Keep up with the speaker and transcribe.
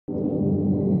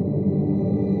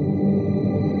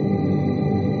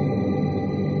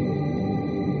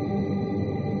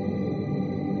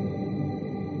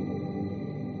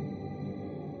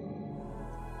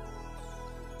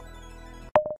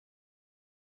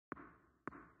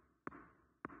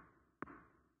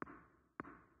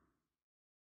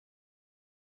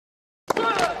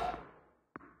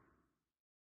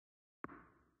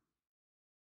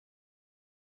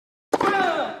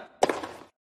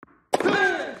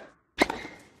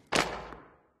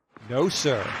No,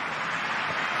 sir.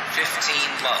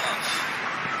 15-love.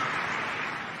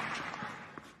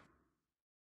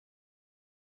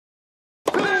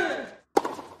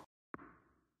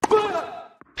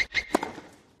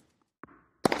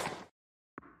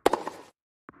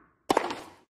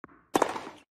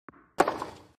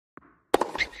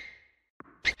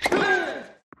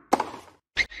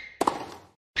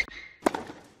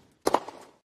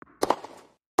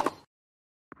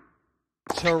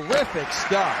 Terrific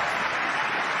stuff.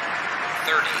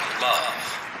 30-love.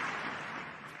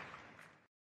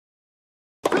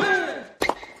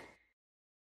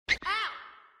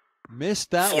 Missed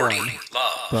that 40 one.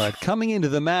 love. But coming into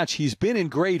the match, he's been in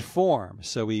great form,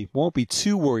 so he won't be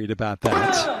too worried about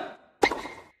that.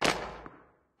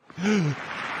 Game,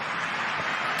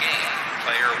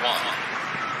 player one.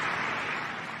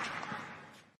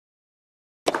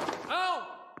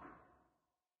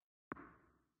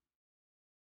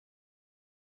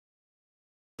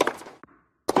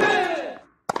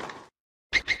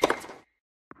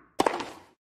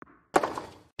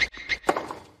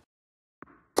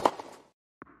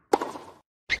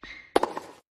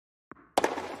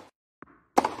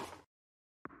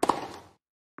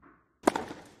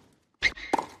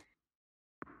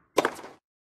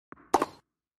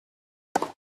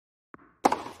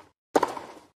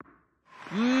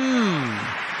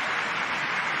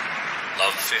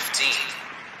 Love 15.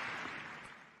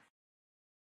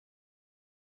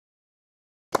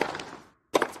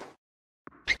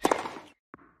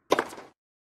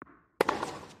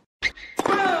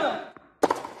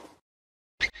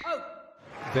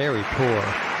 Very poor.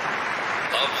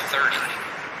 Love 30.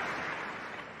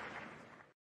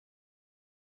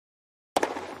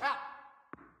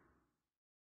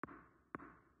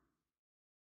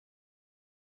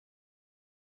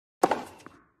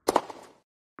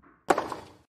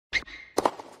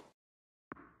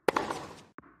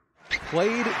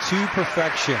 Played to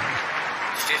perfection.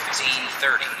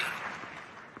 15-30.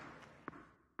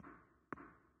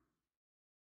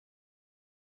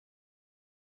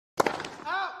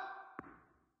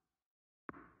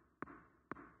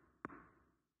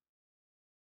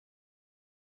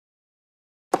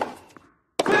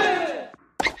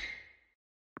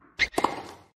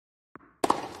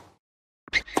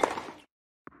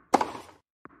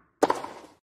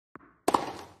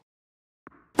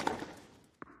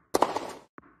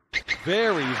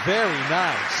 Very, very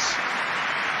nice.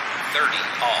 30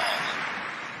 all.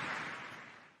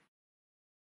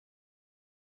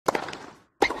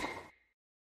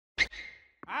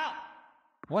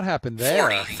 What happened there?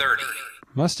 40-30.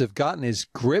 Must have gotten his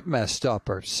grip messed up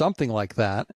or something like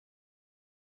that.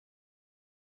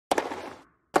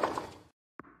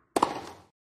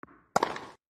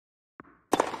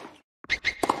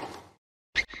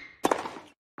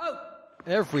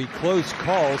 Every close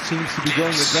call seems to be going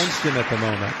against him at the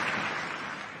moment.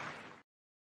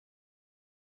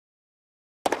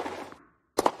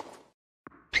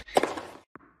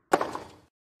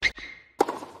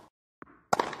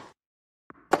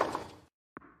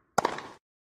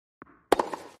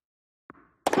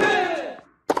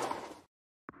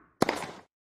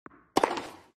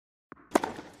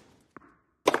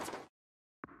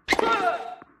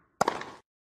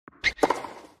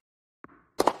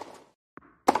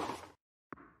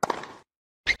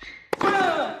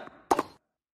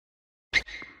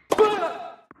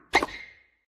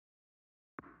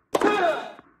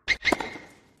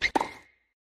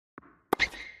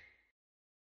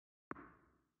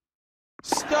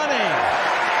 Stunning!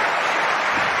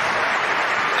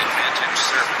 Advantage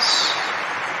service.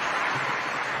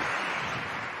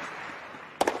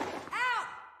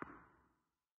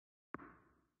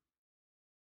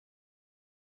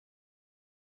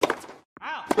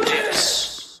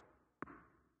 Deuce.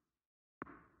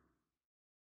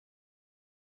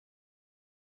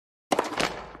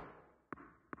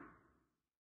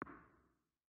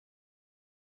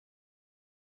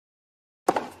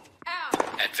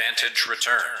 Advantage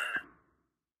return.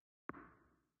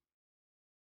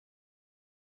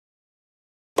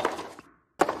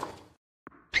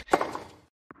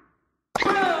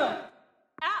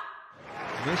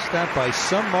 Missed that by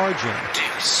some margin.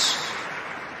 Deuce.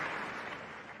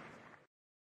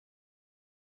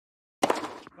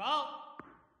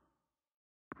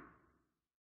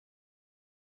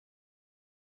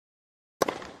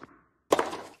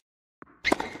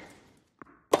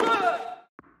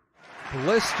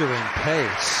 Blistering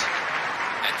pace.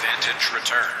 Advantage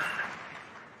return.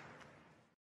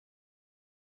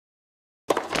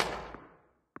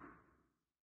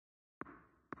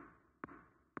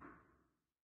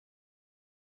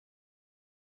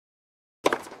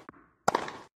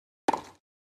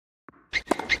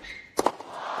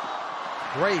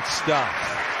 Great stuff.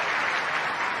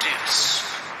 Deuce.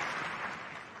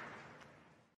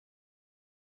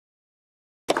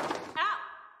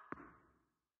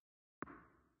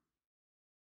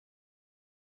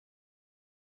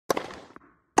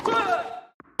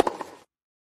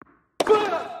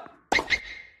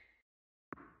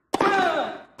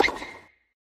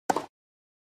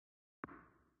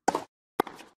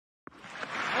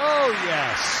 Oh,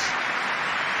 yes.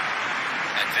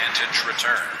 Advantage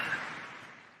return.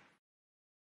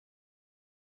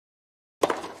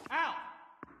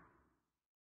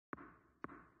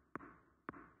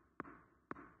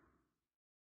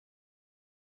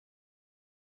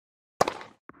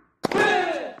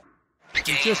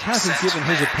 He just hasn't given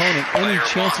his opponent any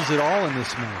chances at all in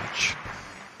this match.